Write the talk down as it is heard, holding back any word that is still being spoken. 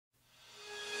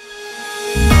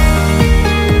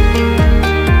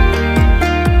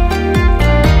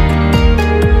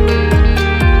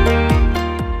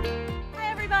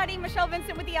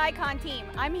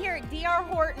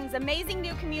Congratulations, amazing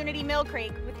new community, Mill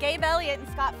Creek, with Gabe Elliott and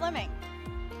Scott Fleming.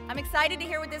 I'm excited to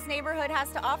hear what this neighborhood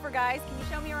has to offer, guys. Can you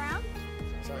show me around?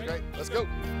 Sounds great. Let's go.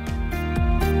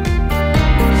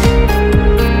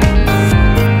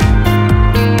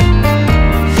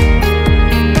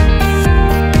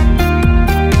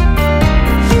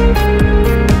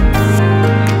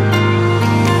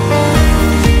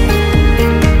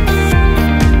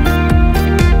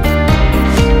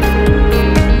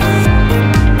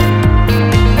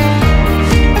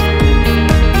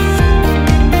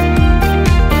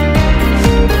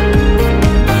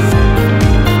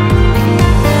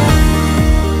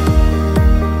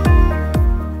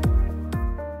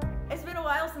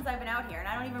 Since I've been out here, and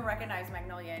I don't even recognize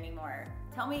Magnolia anymore.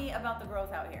 Tell me about the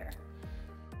growth out here.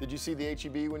 Did you see the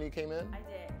H-E-B when you came in? I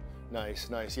did. Nice,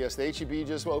 nice. Yes, the H-E-B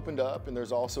just opened up, and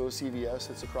there's also a CVS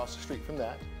that's across the street from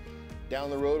that. Down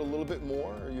the road a little bit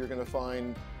more, you're going to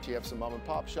find you have some mom and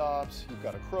pop shops, you've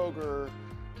got a Kroger,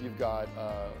 you've got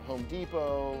Home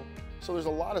Depot. So there's a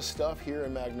lot of stuff here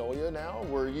in Magnolia now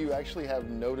where you actually have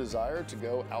no desire to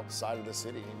go outside of the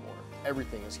city anymore.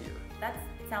 Everything is here. That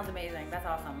sounds amazing. That's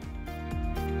awesome.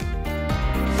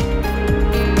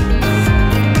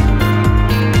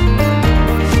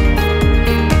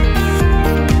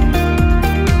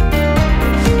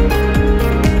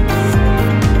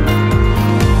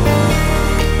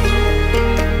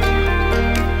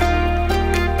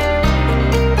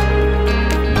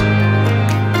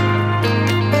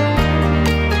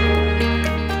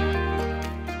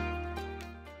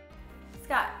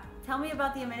 Scott, tell me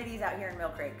about the amenities out here in Mill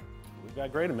Creek. We've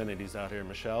got great amenities out here,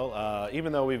 Michelle.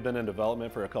 Even though we've been in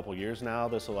development for a couple years now,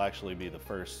 this will actually be the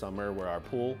first summer where our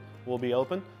pool will be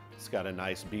open. It's got a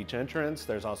nice beach entrance.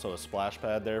 There's also a splash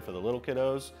pad there for the little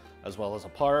kiddos, as well as a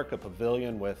park, a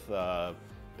pavilion with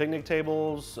picnic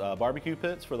tables, barbecue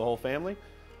pits for the whole family.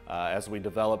 As we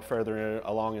develop further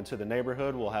along into the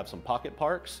neighborhood, we'll have some pocket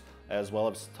parks, as well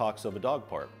as talks of a dog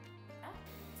park.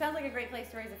 Sounds like a great place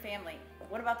to raise a family.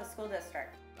 What about the school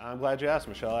district? I'm glad you asked,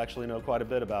 Michelle. I actually know quite a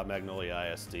bit about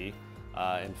Magnolia ISD.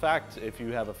 In fact, if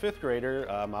you have a fifth grader,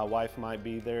 my wife might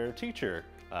be their teacher.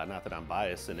 Not that I'm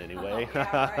biased in any way.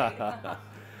 Yeah,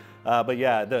 right. But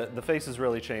yeah, the face has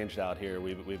really changed out here.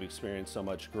 We've experienced so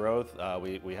much growth.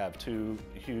 We have two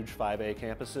huge 5A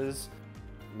campuses.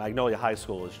 Magnolia High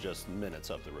School is just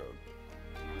minutes up the road.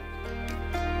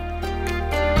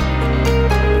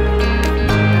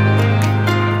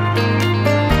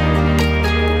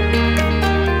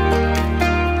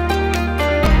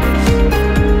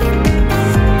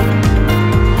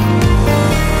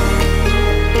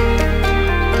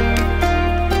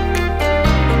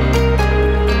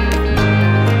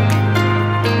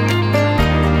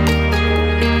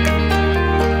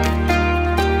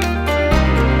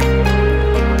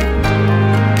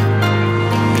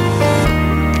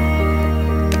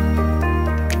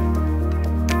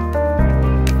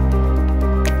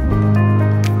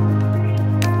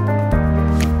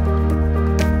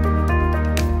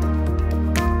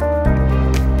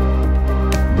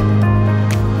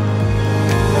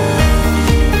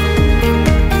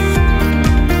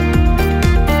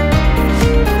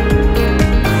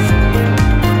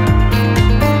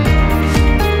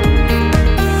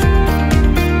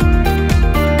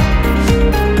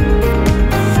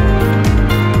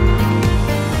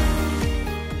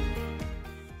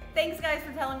 Thanks guys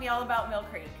for telling me all about Mill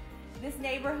Creek. This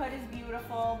neighborhood is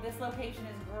beautiful, this location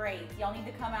is great. Y'all need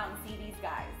to come out and see these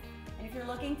guys. And if you're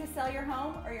looking to sell your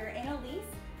home or you're in a lease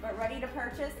but ready to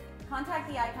purchase,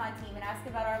 contact the Icon team and ask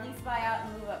about our lease buyout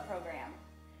and move up program.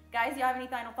 Guys, you have any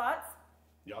final thoughts?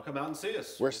 Y'all come out and see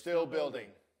us. We're still building.